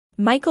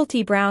Michael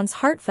T. Brown's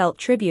heartfelt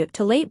tribute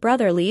to late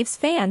brother leaves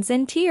fans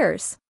in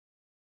tears.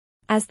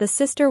 As the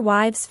Sister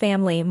Wives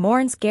family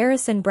mourns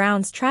Garrison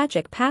Brown's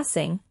tragic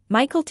passing,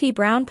 Michael T.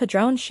 Brown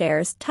Padron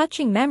shares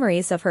touching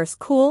memories of her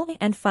cool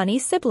and funny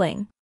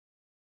sibling.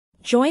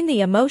 Join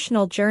the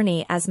emotional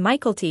journey as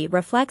Michael T.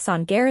 reflects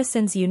on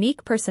Garrison's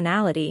unique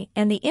personality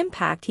and the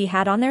impact he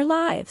had on their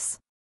lives.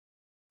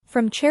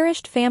 From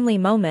cherished family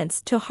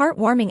moments to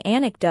heartwarming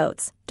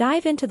anecdotes,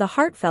 dive into the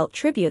heartfelt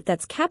tribute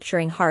that's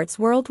capturing hearts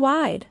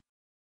worldwide.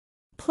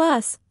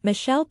 Plus,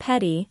 Michelle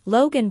Petty,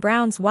 Logan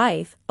Brown's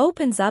wife,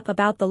 opens up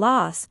about the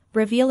loss,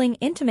 revealing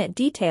intimate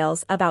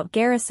details about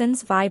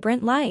Garrison's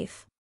vibrant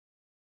life.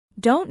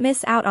 Don't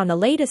miss out on the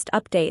latest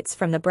updates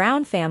from the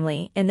Brown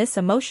family in this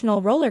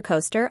emotional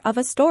rollercoaster of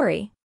a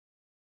story.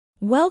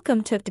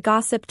 Welcome to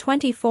Gossip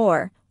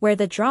 24, where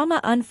the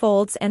drama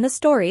unfolds and the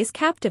stories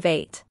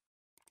captivate.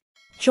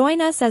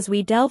 Join us as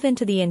we delve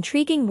into the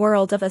intriguing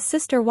world of A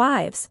Sister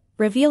Wives,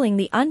 revealing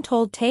the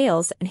untold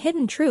tales and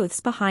hidden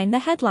truths behind the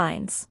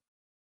headlines.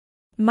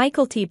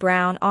 Michael T.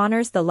 Brown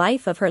honors the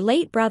life of her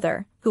late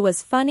brother, who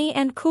was funny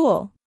and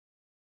cool.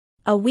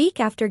 A week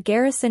after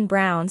Garrison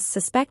Brown's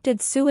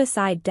suspected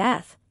suicide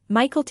death,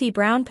 Michael T.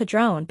 Brown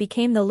Padron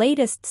became the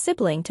latest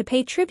sibling to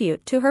pay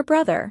tribute to her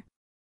brother.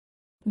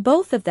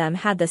 Both of them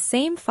had the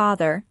same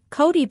father,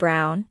 Cody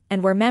Brown,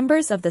 and were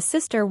members of the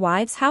Sister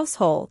Wives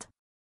household.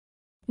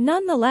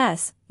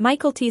 Nonetheless,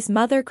 Michael T.'s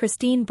mother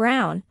Christine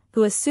Brown,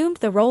 who assumed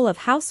the role of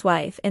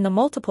housewife in the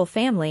multiple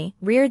family,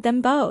 reared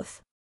them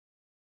both.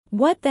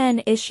 What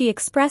then is she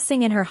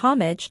expressing in her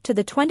homage to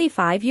the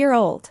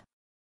 25-year-old?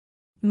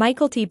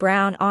 Michael T.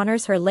 Brown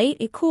honors her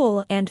late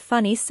cool and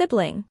funny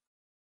sibling.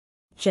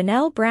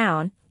 Janelle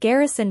Brown,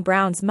 Garrison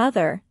Brown's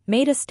mother,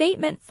 made a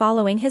statement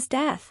following his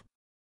death.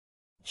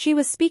 She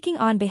was speaking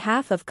on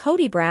behalf of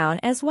Cody Brown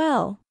as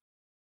well.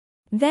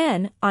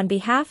 Then, on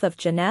behalf of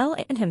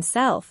Janelle and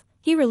himself,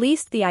 he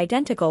released the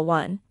identical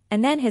one,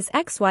 and then his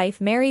ex-wife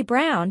Mary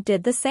Brown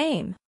did the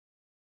same.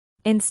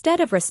 Instead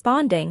of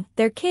responding,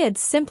 their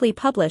kids simply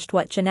published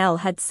what Janelle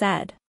had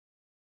said.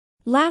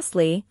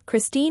 Lastly,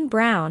 Christine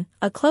Brown,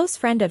 a close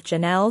friend of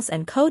Janelle's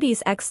and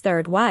Cody's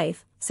ex-third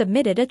wife,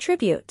 submitted a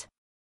tribute.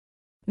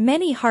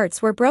 Many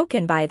hearts were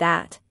broken by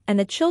that, and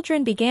the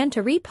children began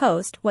to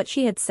repost what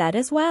she had said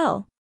as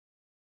well.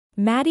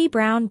 Maddie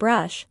Brown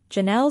Brush,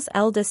 Janelle's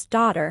eldest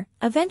daughter,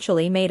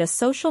 eventually made a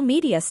social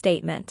media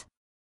statement.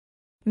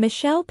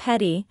 Michelle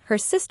Petty, her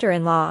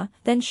sister-in-law,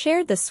 then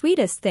shared the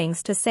sweetest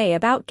things to say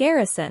about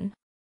Garrison.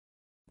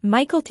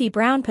 Michael T.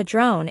 Brown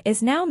Padron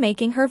is now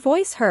making her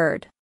voice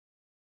heard.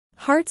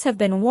 Hearts have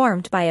been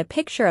warmed by a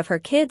picture of her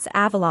kids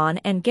Avalon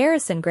and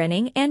Garrison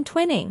grinning and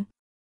twinning.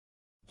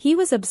 He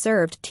was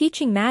observed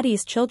teaching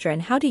Maddie's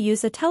children how to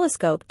use a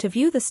telescope to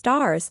view the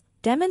stars,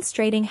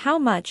 demonstrating how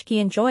much he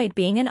enjoyed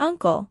being an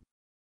uncle.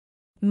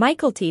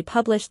 Michael T.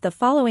 published the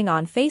following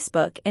on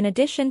Facebook in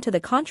addition to the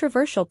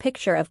controversial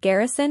picture of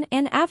Garrison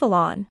and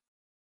Avalon.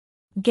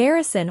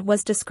 Garrison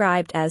was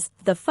described as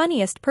the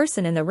funniest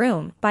person in the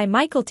room by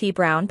Michael T.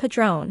 Brown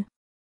Padron.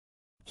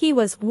 He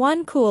was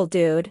one cool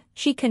dude,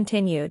 she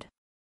continued.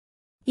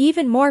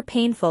 Even more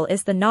painful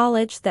is the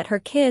knowledge that her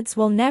kids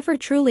will never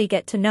truly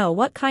get to know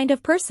what kind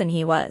of person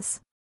he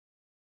was.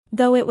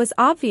 Though it was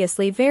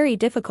obviously very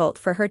difficult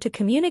for her to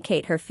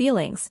communicate her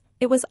feelings,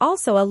 it was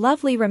also a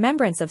lovely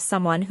remembrance of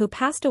someone who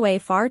passed away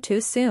far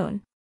too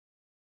soon.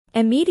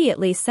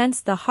 Immediately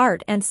sensed the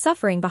heart and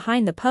suffering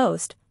behind the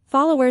post,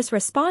 followers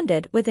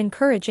responded with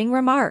encouraging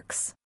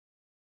remarks.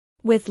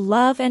 With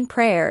love and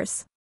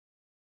prayers.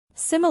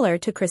 Similar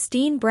to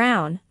Christine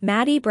Brown,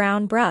 Maddie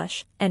Brown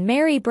Brush, and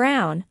Mary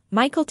Brown,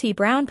 Michael T.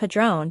 Brown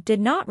Padron did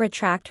not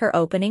retract her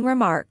opening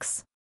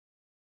remarks.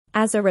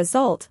 As a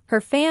result, her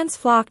fans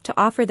flocked to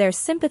offer their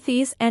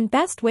sympathies and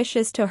best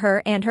wishes to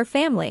her and her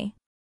family.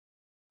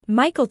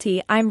 Michael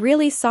T., I'm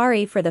really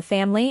sorry for the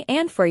family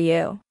and for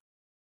you.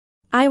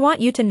 I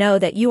want you to know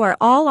that you are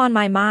all on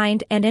my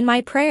mind and in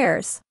my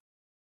prayers.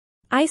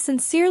 I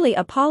sincerely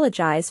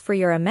apologize for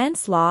your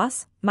immense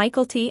loss,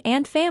 Michael T.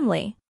 and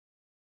family.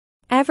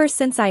 Ever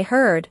since I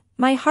heard,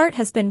 my heart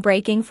has been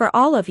breaking for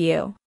all of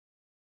you.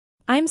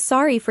 I'm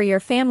sorry for your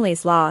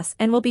family's loss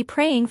and will be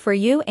praying for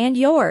you and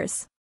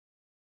yours.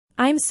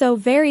 I'm so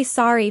very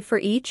sorry for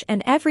each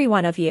and every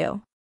one of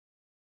you.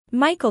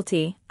 Michael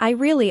T., I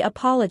really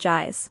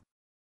apologize.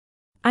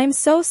 I'm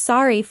so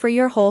sorry for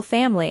your whole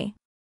family.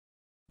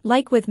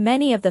 Like with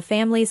many of the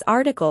family's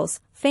articles,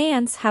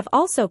 fans have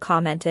also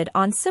commented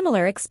on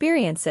similar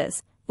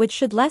experiences, which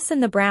should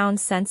lessen the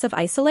Browns' sense of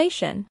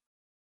isolation.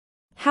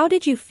 How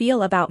did you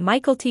feel about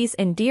Michael T.'s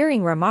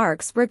endearing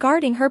remarks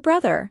regarding her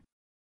brother?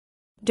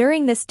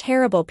 During this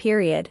terrible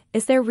period,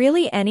 is there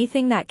really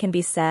anything that can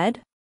be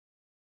said?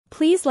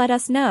 Please let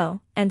us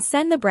know, and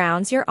send the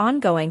Browns your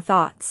ongoing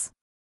thoughts.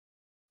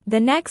 The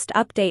next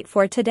update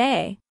for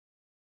today.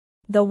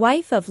 The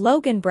wife of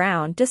Logan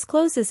Brown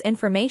discloses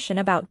information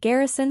about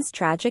Garrison's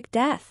tragic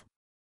death.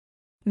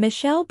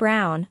 Michelle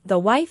Brown, the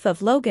wife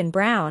of Logan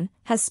Brown,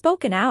 has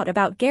spoken out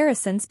about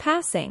Garrison's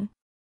passing.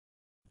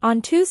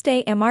 On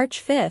Tuesday, March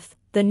 5,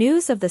 the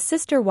news of the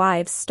sister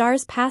wives'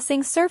 stars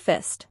passing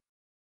surfaced.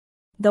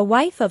 The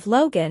wife of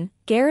Logan,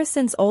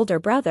 Garrison's older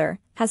brother,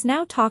 has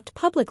now talked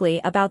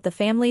publicly about the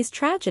family's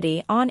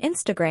tragedy on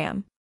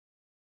Instagram.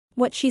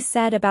 What she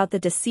said about the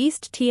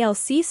deceased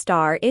TLC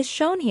star is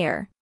shown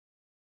here.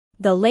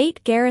 The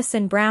late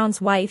Garrison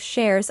Brown's wife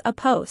shares a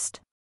post.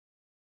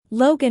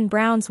 Logan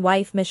Brown's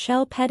wife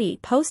Michelle Petty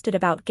posted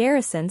about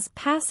Garrison's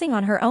passing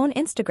on her own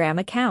Instagram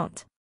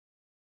account.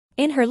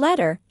 In her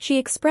letter, she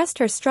expressed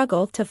her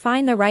struggle to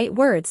find the right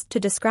words to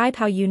describe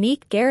how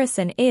unique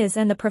Garrison is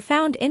and the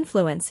profound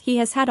influence he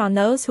has had on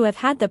those who have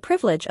had the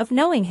privilege of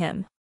knowing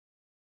him.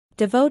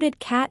 Devoted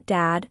cat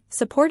dad,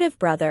 supportive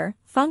brother,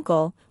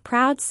 funkle,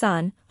 proud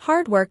son,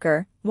 hard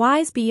worker,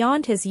 wise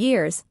beyond his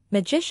years,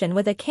 magician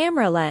with a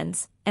camera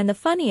lens, and the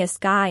funniest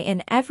guy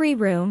in every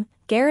room,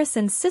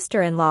 Garrison's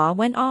sister-in-law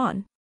went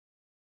on.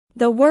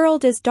 The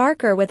world is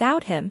darker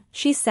without him,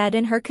 she said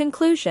in her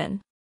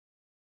conclusion.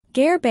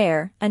 Gare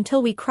Bear,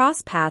 until we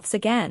cross paths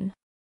again.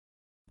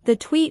 The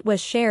tweet was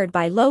shared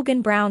by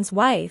Logan Brown's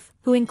wife,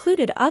 who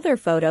included other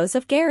photos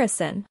of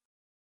Garrison.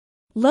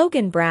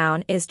 Logan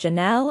Brown is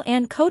Janelle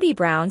and Cody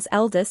Brown's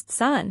eldest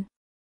son.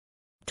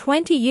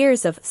 20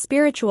 years of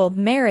spiritual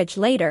marriage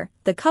later,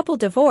 the couple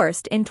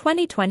divorced in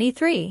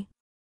 2023.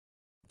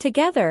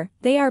 Together,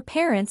 they are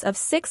parents of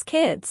 6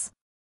 kids.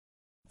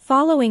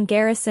 Following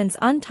Garrison's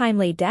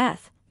untimely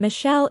death,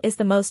 Michelle is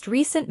the most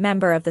recent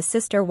member of the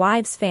sister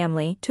wives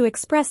family to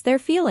express their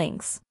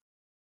feelings.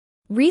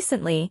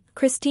 Recently,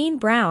 Christine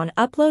Brown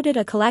uploaded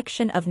a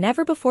collection of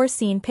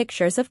never-before-seen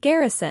pictures of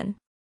Garrison.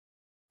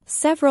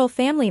 Several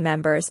family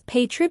members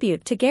pay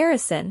tribute to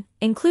Garrison,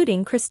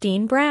 including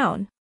Christine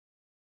Brown.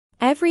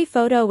 Every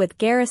photo with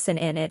Garrison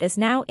in it is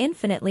now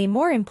infinitely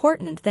more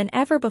important than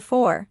ever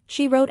before,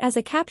 she wrote as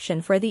a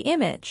caption for the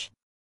image.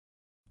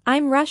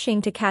 I'm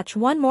rushing to catch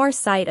one more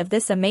sight of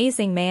this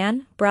amazing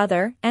man,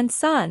 brother, and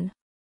son.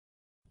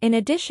 In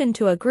addition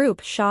to a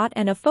group shot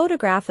and a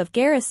photograph of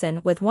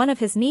Garrison with one of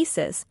his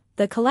nieces,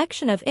 the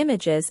collection of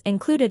images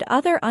included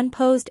other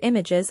unposed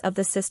images of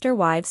the sister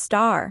wives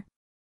star.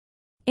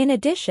 In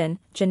addition,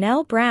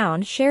 Janelle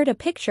Brown shared a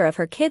picture of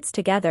her kids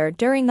together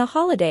during the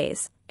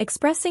holidays,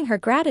 expressing her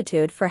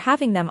gratitude for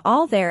having them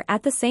all there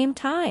at the same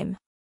time.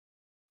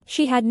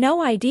 She had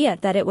no idea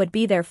that it would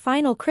be their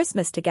final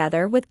Christmas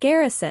together with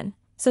Garrison,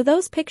 so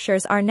those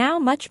pictures are now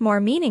much more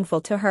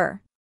meaningful to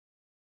her.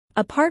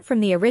 Apart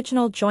from the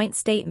original joint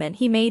statement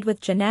he made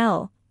with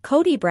Janelle,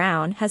 Cody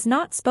Brown has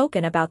not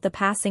spoken about the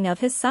passing of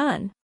his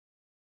son.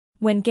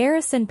 When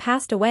Garrison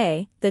passed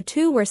away, the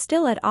two were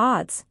still at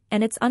odds,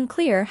 and it's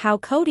unclear how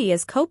Cody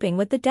is coping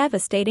with the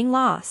devastating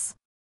loss.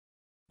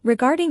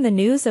 Regarding the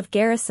news of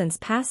Garrison's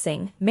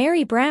passing,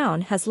 Mary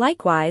Brown has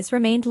likewise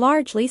remained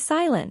largely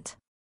silent.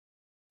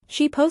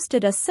 She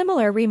posted a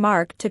similar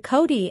remark to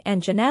Cody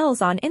and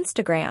Janelle's on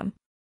Instagram.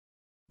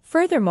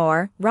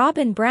 Furthermore,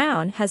 Robin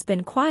Brown has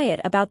been quiet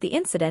about the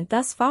incident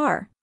thus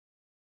far.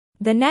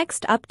 The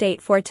next update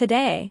for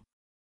today.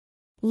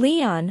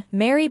 Leon,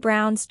 Mary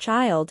Brown's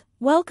child,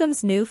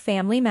 welcomes new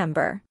family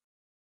member.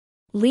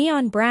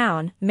 Leon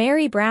Brown,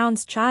 Mary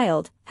Brown's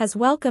child, has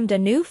welcomed a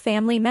new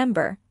family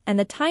member, and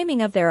the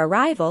timing of their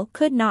arrival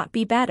could not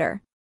be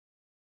better.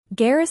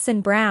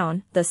 Garrison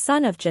Brown, the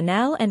son of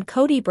Janelle and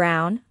Cody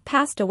Brown,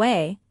 passed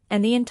away,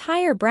 and the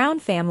entire Brown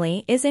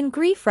family is in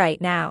grief right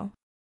now.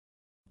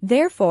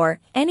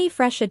 Therefore, any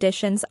fresh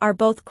additions are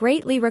both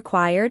greatly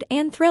required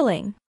and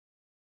thrilling.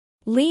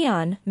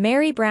 Leon,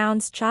 Mary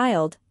Brown's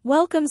child,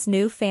 welcomes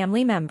new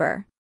family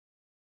member.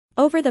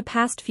 Over the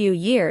past few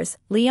years,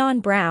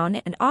 Leon Brown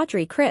and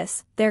Audrey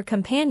Chris, their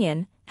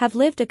companion, have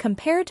lived a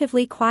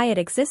comparatively quiet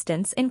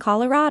existence in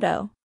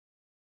Colorado.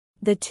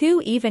 The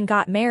two even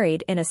got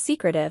married in a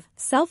secretive,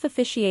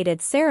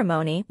 self-officiated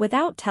ceremony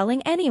without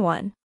telling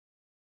anyone.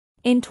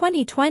 In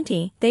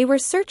 2020, they were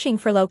searching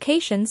for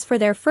locations for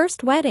their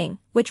first wedding,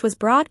 which was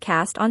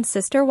broadcast on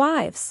Sister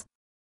Wives.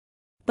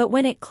 But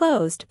when it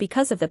closed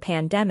because of the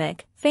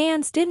pandemic,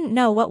 fans didn't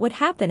know what would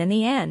happen in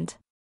the end.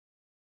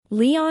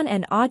 Leon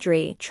and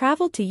Audrey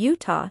traveled to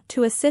Utah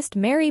to assist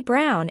Mary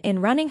Brown in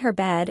running her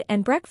bed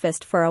and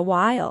breakfast for a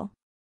while.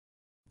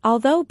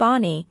 Although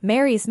Bonnie,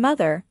 Mary's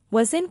mother,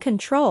 was in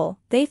control,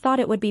 they thought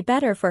it would be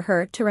better for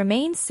her to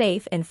remain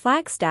safe in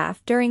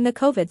Flagstaff during the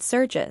COVID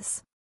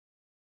surges.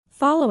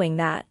 Following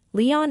that,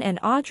 Leon and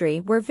Audrey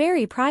were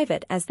very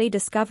private as they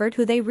discovered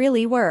who they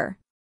really were.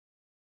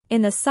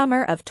 In the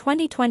summer of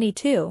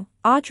 2022,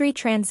 Audrey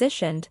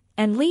transitioned,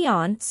 and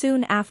Leon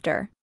soon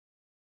after.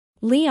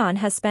 Leon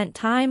has spent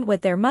time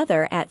with their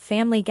mother at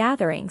family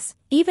gatherings,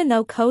 even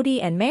though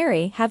Cody and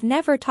Mary have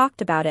never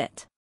talked about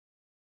it.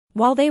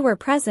 While they were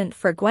present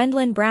for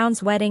Gwendolyn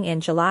Brown's wedding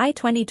in July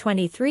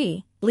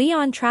 2023,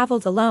 Leon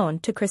traveled alone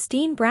to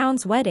Christine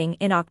Brown's wedding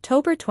in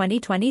October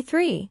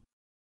 2023.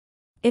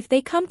 If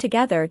they come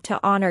together to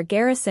honor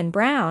Garrison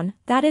Brown,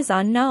 that is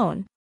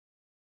unknown.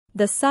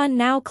 The son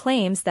now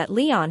claims that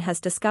Leon has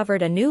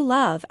discovered a new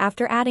love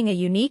after adding a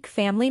unique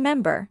family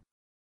member.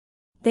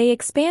 They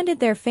expanded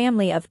their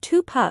family of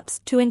 2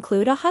 pups to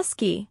include a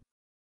husky.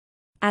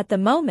 At the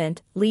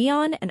moment,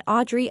 Leon and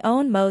Audrey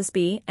own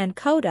Mosby and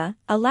Coda,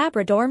 a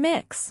Labrador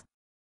mix.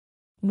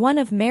 One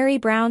of Mary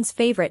Brown's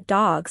favorite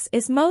dogs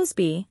is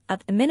Mosby, a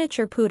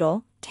miniature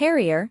poodle,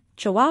 terrier,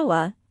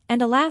 Chihuahua,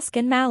 and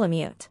Alaskan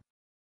Malamute.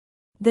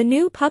 The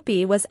new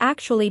puppy was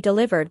actually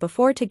delivered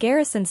before to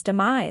Garrison's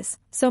demise,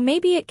 so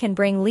maybe it can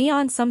bring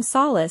Leon some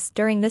solace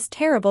during this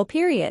terrible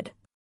period.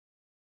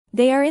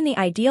 They are in the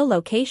ideal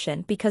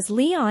location because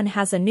Leon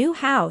has a new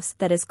house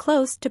that is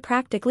close to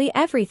practically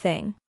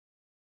everything.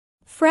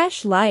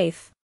 Fresh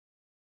life.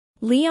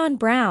 Leon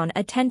Brown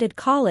attended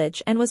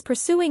college and was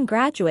pursuing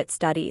graduate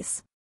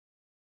studies.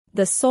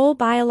 The sole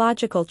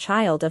biological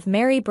child of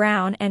Mary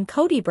Brown and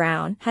Cody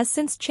Brown has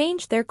since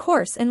changed their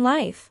course in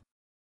life.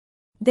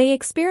 They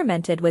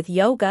experimented with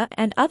yoga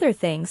and other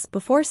things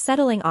before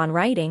settling on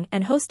writing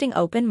and hosting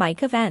open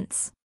mic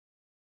events.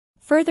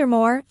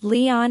 Furthermore,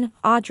 Leon,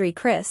 Audrey,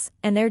 Chris,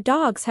 and their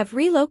dogs have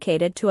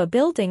relocated to a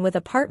building with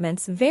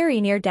apartments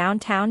very near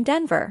downtown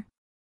Denver.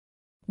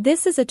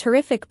 This is a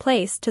terrific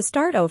place to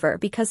start over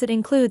because it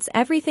includes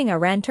everything a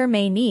renter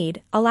may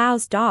need,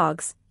 allows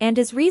dogs, and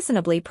is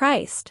reasonably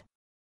priced.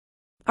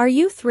 Are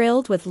you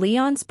thrilled with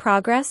Leon's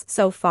progress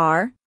so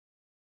far?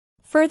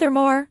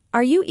 Furthermore,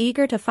 are you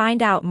eager to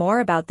find out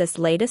more about this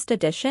latest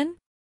addition?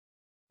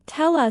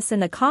 Tell us in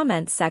the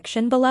comments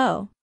section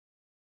below.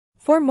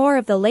 For more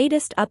of the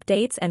latest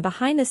updates and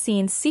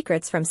behind-the-scenes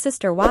secrets from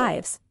Sister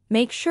Wives,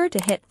 make sure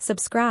to hit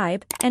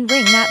subscribe and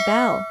ring that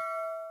bell.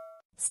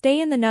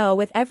 Stay in the know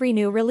with every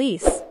new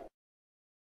release.